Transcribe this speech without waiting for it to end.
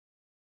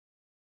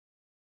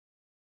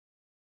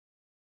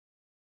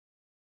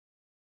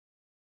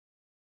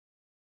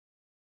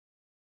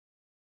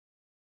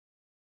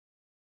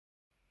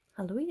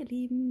Hallo ihr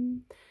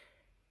Lieben,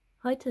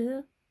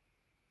 heute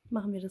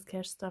machen wir das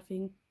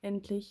Cash-Stuffing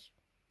endlich.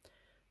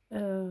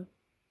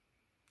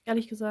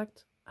 Ehrlich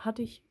gesagt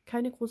hatte ich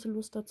keine große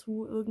Lust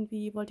dazu,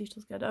 irgendwie wollte ich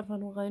das Geld einfach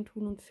nur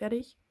reintun und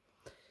fertig.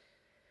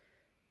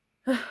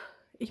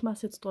 Ich mache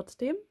es jetzt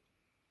trotzdem.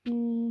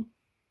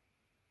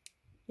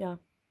 Ja,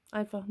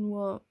 einfach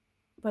nur,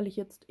 weil ich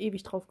jetzt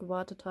ewig drauf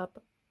gewartet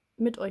habe,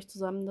 mit euch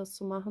zusammen das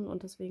zu machen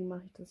und deswegen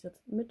mache ich das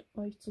jetzt mit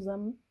euch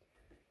zusammen.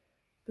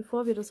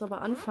 Bevor wir das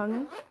aber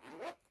anfangen,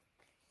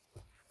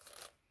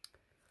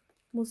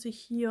 muss ich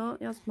hier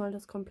erstmal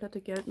das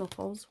komplette Geld noch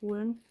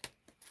rausholen.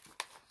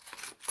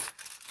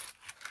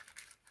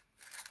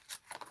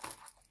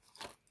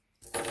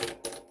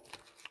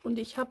 Und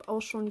ich habe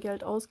auch schon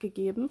Geld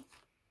ausgegeben.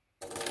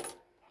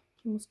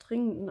 Hier muss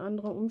dringend ein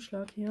anderer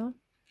Umschlag her.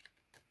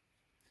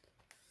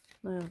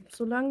 Naja,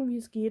 so lange wie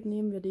es geht,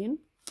 nehmen wir den.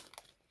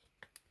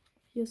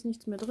 Hier ist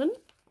nichts mehr drin.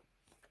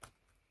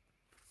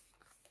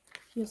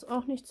 Hier ist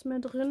auch nichts mehr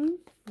drin.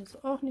 Hier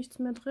ist auch nichts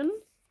mehr drin.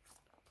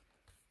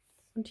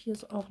 Und hier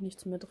ist auch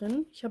nichts mehr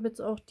drin. Ich habe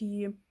jetzt auch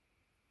die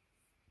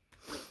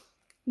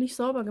nicht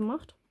sauber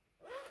gemacht.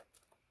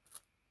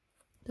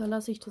 Da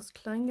lasse ich das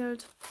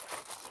Kleingeld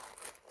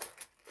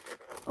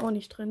auch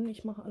nicht drin.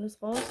 Ich mache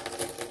alles raus.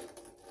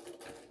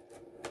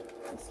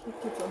 Das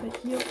liegt jetzt aber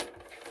hier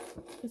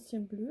ein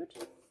bisschen blöd.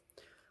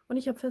 Und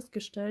ich habe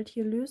festgestellt,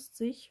 hier löst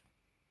sich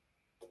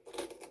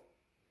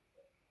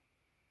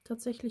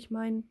tatsächlich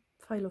mein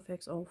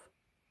Filofax auf.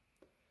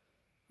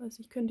 Weiß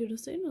ich, könnt ihr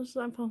das sehen? Das ist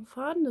einfach ein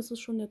Faden. Das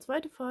ist schon der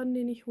zweite Faden,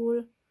 den ich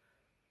hole.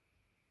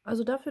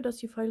 Also dafür, dass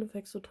die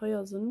Filofax so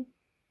teuer sind,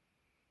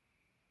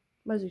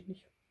 weiß ich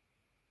nicht.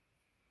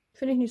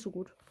 Finde ich nicht so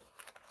gut.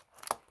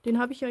 Den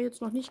habe ich ja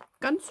jetzt noch nicht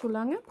ganz so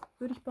lange,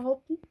 würde ich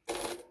behaupten.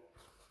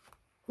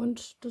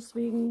 Und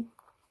deswegen,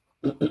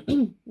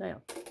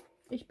 naja,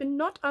 ich bin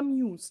not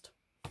amused.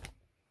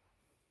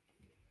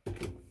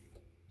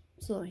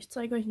 So, ich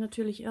zeige euch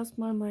natürlich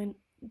erstmal mein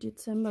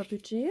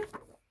Dezember-Budget.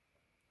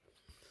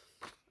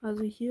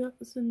 Also hier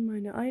sind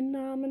meine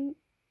Einnahmen.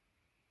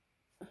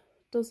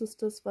 Das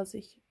ist das, was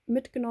ich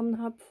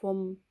mitgenommen habe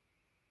vom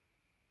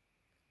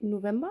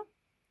November.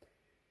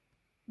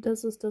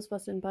 Das ist das,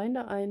 was in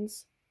Binder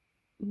 1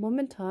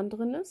 momentan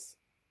drin ist.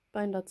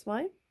 Binder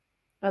 2.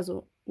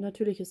 Also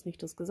natürlich ist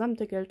nicht das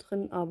gesamte Geld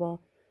drin,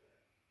 aber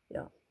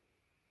ja,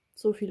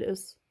 so viel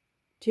ist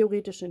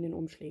theoretisch in den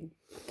Umschlägen.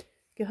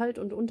 Gehalt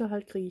und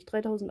Unterhalt kriege ich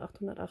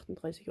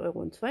 3.838,42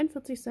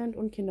 €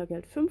 und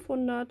Kindergeld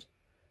 500.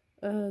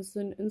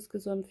 Sind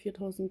insgesamt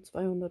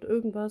 4.200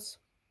 irgendwas.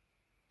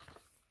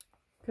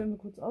 Können wir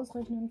kurz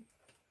ausrechnen.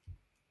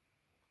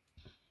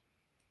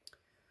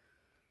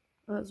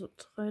 Also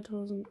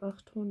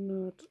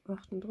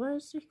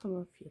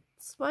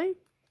 3.838,42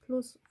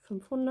 plus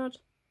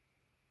 500.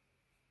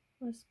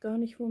 Weiß gar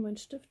nicht, wo mein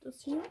Stift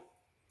ist hier.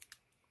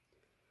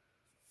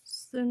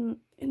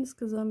 Sind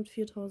insgesamt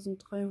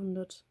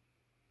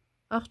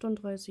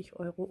 4.338,42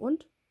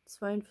 €.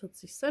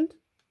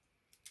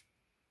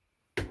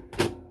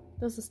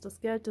 Das ist das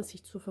Geld, das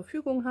ich zur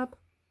Verfügung habe.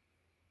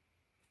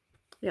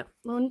 Ja,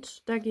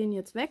 und da gehen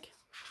jetzt weg.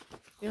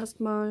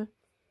 Erstmal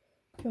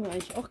können wir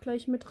eigentlich auch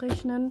gleich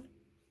mitrechnen.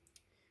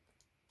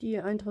 Die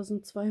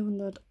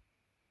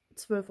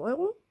 1.212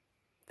 €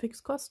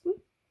 Fixkosten.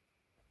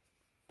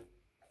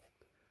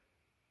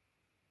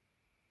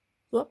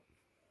 So.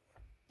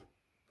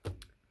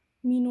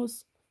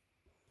 Minus,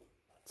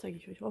 zeige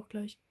ich euch auch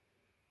gleich,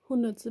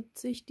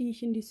 170, die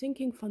ich in die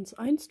Sinking Funds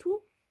 1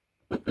 tue.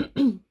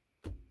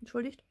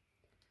 Entschuldigt.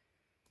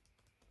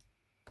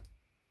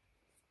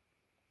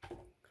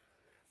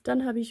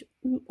 Dann habe ich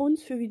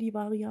uns für die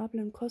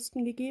variablen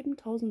Kosten gegeben,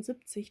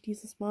 1.070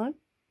 dieses Mal.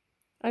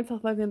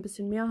 Einfach weil wir ein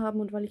bisschen mehr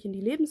haben und weil ich in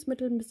die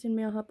Lebensmittel ein bisschen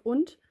mehr habe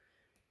und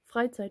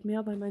Freizeit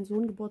mehr, weil mein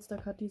Sohn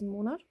Geburtstag hat diesen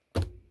Monat.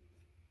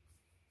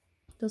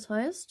 Das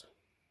heißt,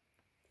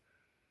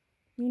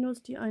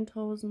 minus die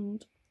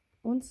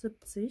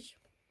 1.070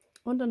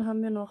 und dann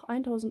haben wir noch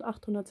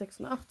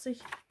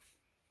 1.886,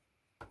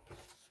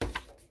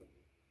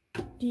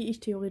 die ich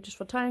theoretisch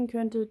verteilen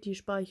könnte. Die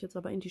spare ich jetzt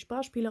aber in die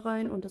Sparspiele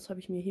rein und das habe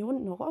ich mir hier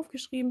unten auch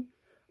aufgeschrieben.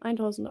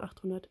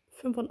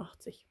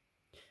 1.885.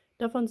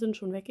 Davon sind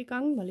schon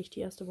weggegangen, weil ich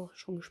die erste Woche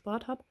schon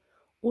gespart habe.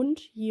 Und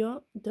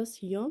hier, das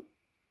hier,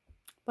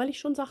 weil ich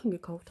schon Sachen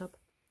gekauft habe.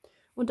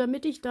 Und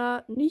damit ich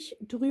da nicht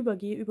drüber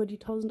gehe über die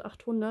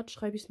 1.800,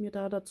 schreibe ich es mir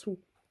da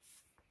dazu.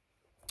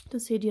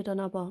 Das seht ihr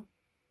dann aber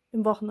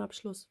im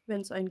Wochenabschluss,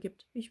 wenn es einen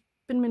gibt. Ich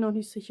bin mir noch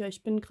nicht sicher.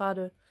 Ich bin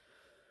gerade,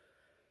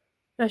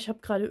 ja, ich habe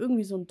gerade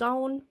irgendwie so ein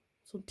Down,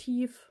 so ein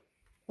Tief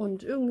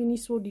und irgendwie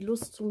nicht so die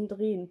Lust zum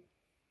Drehen.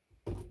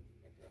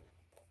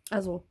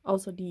 Also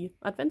außer die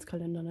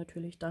Adventskalender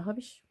natürlich, da habe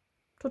ich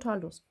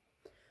total Lust.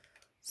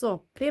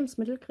 So,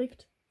 Lebensmittel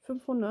kriegt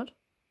 500.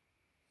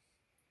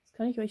 Das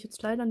kann ich euch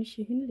jetzt leider nicht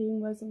hier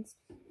hinlegen, weil sonst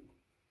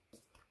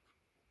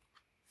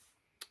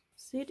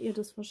seht ihr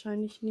das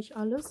wahrscheinlich nicht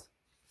alles.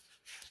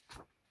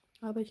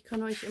 Aber ich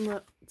kann euch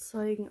immer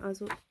zeigen,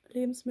 also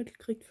Lebensmittel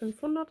kriegt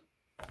 500.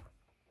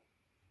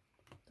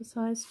 Das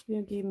heißt,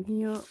 wir geben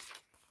hier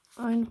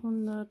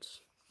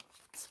 100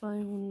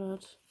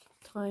 200,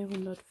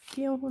 300,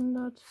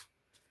 400,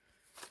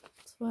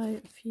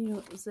 2,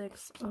 4,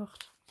 6,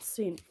 8,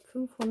 10,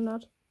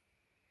 500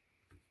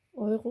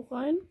 Euro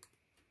rein.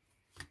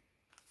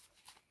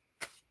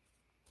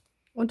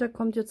 Und da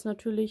kommt jetzt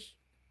natürlich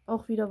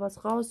auch wieder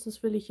was raus.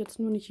 Das will ich jetzt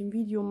nur nicht im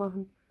Video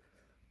machen.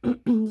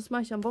 Das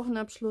mache ich am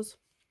Wochenabschluss.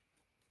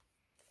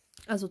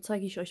 Also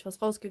zeige ich euch,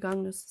 was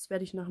rausgegangen ist. Das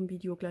werde ich nach dem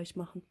Video gleich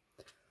machen.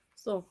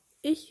 So,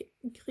 ich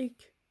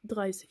krieg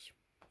 30.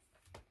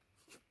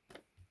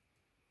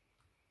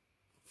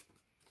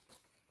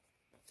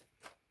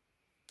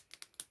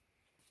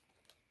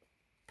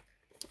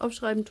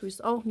 Aufschreiben tue ich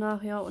es auch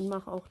nachher und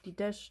mache auch die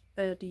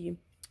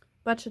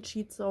Budget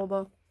Sheets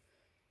sauber.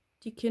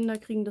 Die Kinder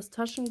kriegen das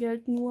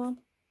Taschengeld nur.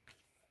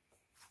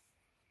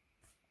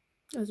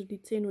 Also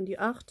die 10 und die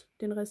 8.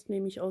 Den Rest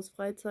nehme ich aus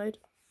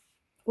Freizeit.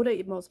 Oder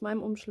eben aus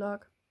meinem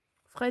Umschlag.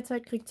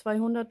 Freizeit kriegt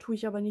 200, tue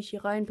ich aber nicht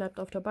hier rein, bleibt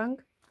auf der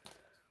Bank.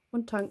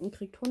 Und tanken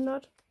kriegt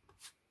 100.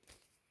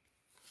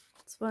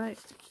 2,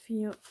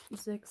 4,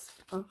 6,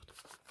 8,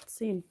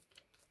 10.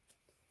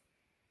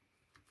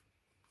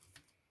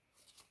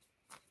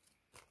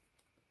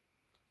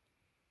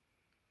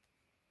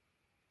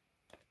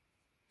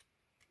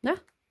 Na,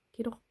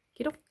 geh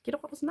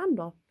doch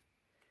auseinander.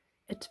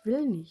 Es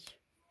will nicht.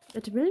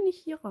 Es will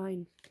nicht hier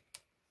rein.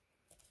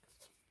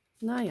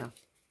 Naja,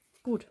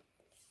 gut.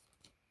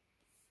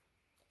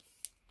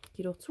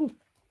 Geh doch zu.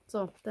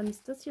 So, dann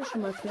ist das hier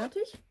schon mal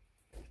fertig.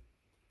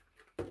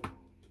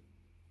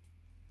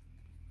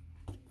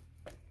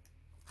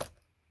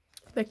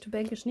 Back to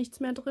Bank ist nichts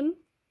mehr drin.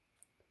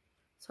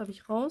 Das habe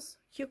ich raus.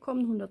 Hier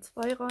kommen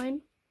 102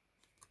 rein.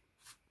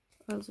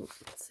 Also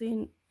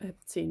 10,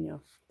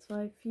 ja.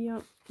 2,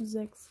 4,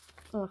 6,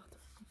 8,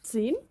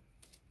 10.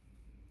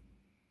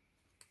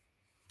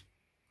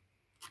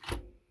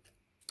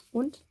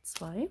 Und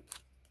 2.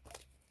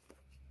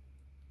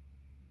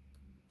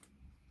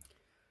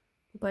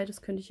 Wobei,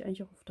 das könnte ich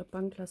eigentlich auch auf der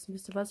Bank lassen.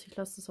 Wisst ihr was? Ich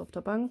lasse das auf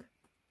der Bank.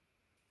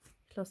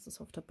 Ich lasse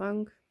das auf der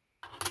Bank.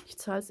 Ich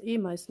zahle es eh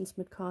meistens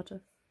mit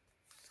Karte.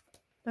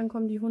 Dann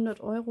kommen die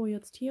 100 Euro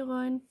jetzt hier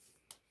rein.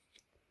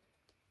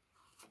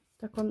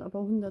 Da kommen aber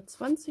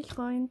 120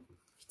 rein.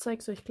 Ich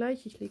zeige es euch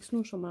gleich. Ich lege es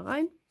nur schon mal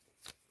rein.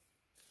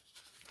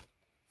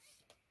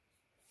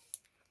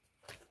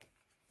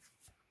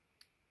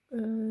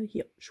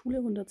 Hier, Schule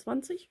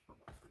 120.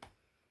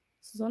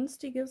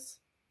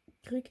 Sonstiges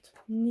kriegt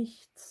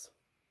nichts.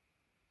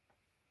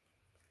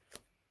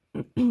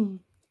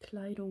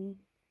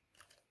 Kleidung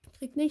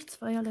kriegt nichts.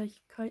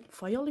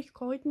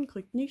 Feierlichkeiten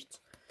kriegt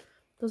nichts.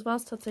 Das war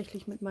es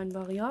tatsächlich mit meinen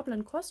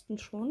variablen Kosten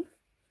schon.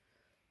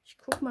 Ich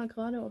gucke mal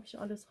gerade, ob ich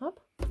alles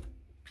habe.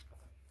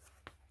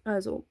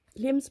 Also,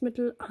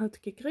 Lebensmittel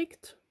hat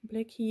gekriegt.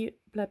 Blackie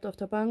bleibt auf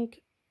der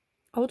Bank.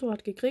 Auto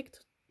hat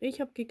gekriegt. Ich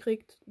habe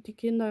gekriegt. Die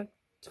Kinder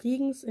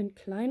kriegen es in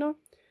kleiner.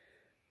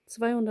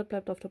 200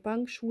 bleibt auf der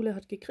Bank. Schule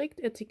hat gekriegt.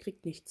 Etsy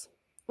kriegt nichts.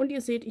 Und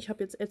ihr seht, ich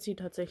habe jetzt Etsy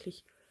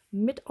tatsächlich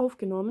mit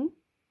aufgenommen.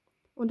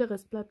 Und der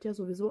Rest bleibt ja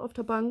sowieso auf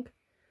der Bank.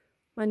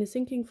 Meine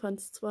Sinking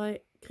Funds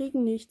 2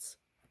 kriegen nichts.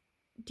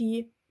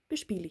 Die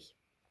bespiele ich.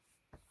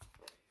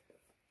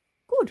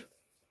 Gut.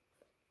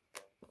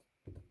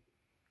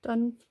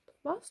 Dann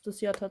war es das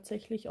ja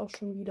tatsächlich auch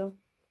schon wieder.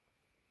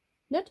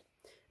 Nett.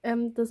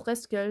 Das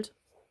Restgeld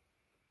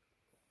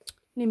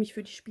nehme ich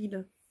für die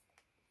Spiele.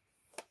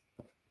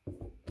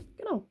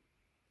 Genau.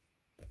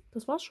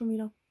 Das war's schon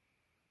wieder.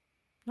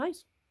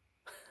 Nice.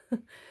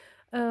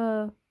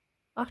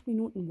 8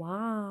 Minuten.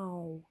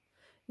 Wow.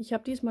 Ich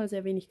habe diesmal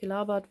sehr wenig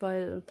gelabert,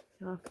 weil,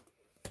 ja,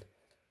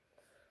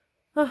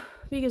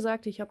 wie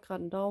gesagt, ich habe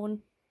gerade einen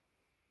Down.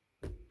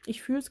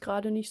 Ich fühle es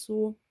gerade nicht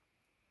so.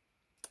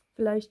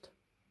 Vielleicht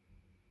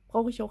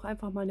brauche ich auch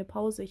einfach mal eine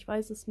Pause. Ich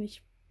weiß es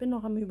nicht. Bin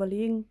noch am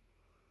Überlegen.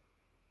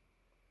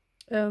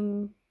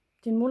 Den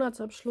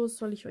Monatsabschluss,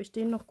 soll ich euch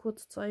den noch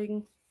kurz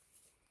zeigen?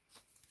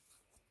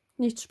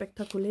 Nichts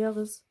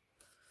Spektakuläres.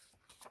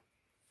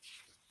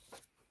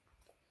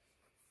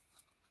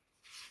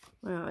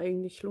 Naja,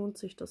 eigentlich lohnt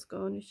sich das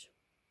gar nicht.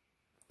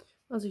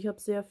 Also ich habe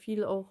sehr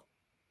viel auch,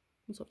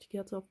 muss auf die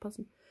Kerze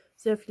aufpassen,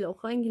 sehr viel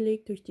auch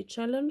reingelegt durch die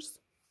Challenge.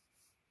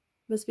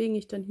 Weswegen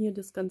ich dann hier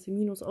das ganze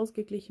Minus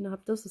ausgeglichen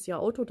habe. Das ist ja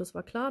Auto, das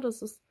war klar,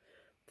 dass es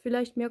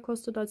vielleicht mehr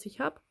kostet, als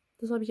ich habe.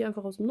 Das habe ich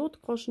einfach aus dem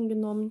Notgroschen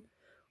genommen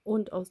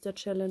und aus der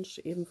Challenge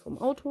eben vom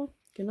Auto.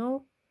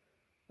 Genau.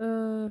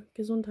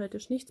 Gesundheit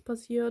ist nichts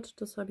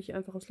passiert. Das habe ich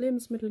einfach aus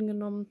Lebensmitteln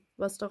genommen,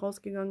 was da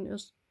rausgegangen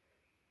ist.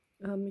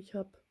 Ich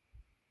habe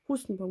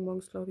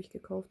Hustenbonbons, glaube ich,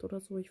 gekauft oder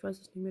so. Ich weiß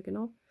es nicht mehr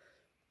genau.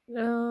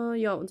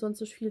 Ja, und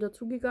sonst ist viel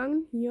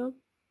dazugegangen. Hier,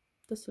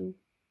 das sind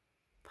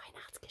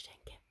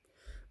Weihnachtsgeschenke.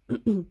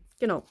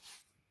 Genau.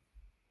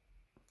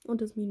 Und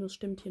das Minus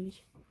stimmt hier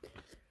nicht.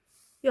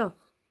 Ja,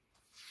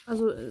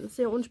 also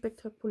sehr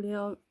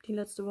unspektakulär. Die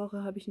letzte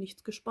Woche habe ich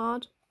nichts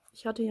gespart.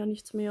 Ich hatte ja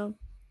nichts mehr.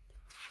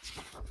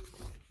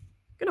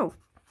 Genau.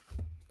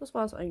 Das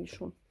war es eigentlich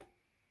schon.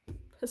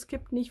 Es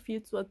gibt nicht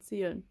viel zu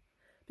erzählen.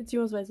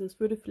 Beziehungsweise es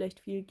würde vielleicht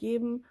viel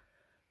geben.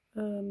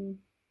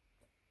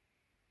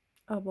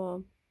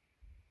 Aber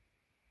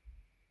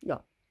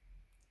ja,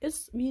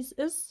 ist, wie es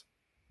ist.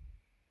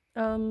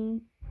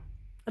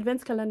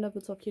 Adventskalender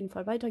wird es auf jeden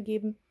Fall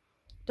weitergeben.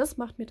 Das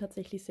macht mir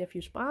tatsächlich sehr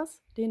viel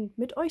Spaß, den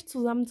mit euch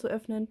zusammen zu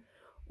öffnen.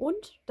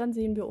 Und dann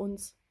sehen wir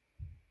uns,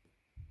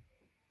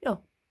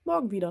 ja,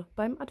 morgen wieder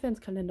beim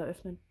Adventskalender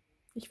öffnen.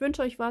 Ich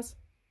wünsche euch was.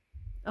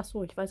 Ach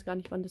so, ich weiß gar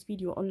nicht, wann das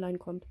Video online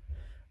kommt.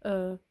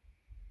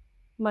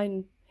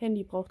 Mein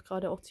Handy braucht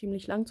gerade auch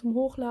ziemlich lang zum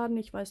Hochladen.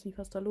 Ich weiß nicht,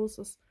 was da los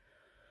ist.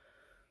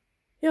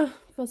 Ja,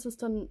 was es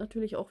dann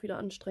natürlich auch wieder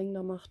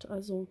anstrengender macht.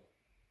 Also,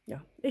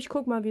 ja, ich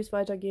gucke mal, wie es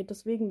weitergeht.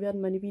 Deswegen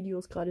werden meine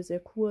Videos gerade sehr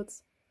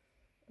kurz.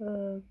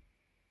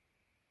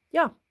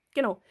 Ja,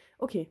 genau.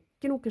 Okay,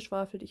 genug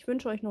geschwafelt. Ich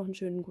wünsche euch noch einen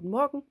schönen guten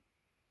Morgen,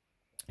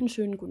 einen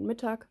schönen guten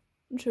Mittag,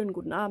 einen schönen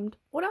guten Abend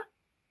oder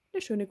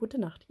eine schöne gute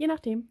Nacht. Je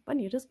nachdem, wann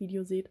ihr das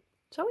Video seht.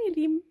 Ciao, ihr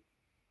Lieben!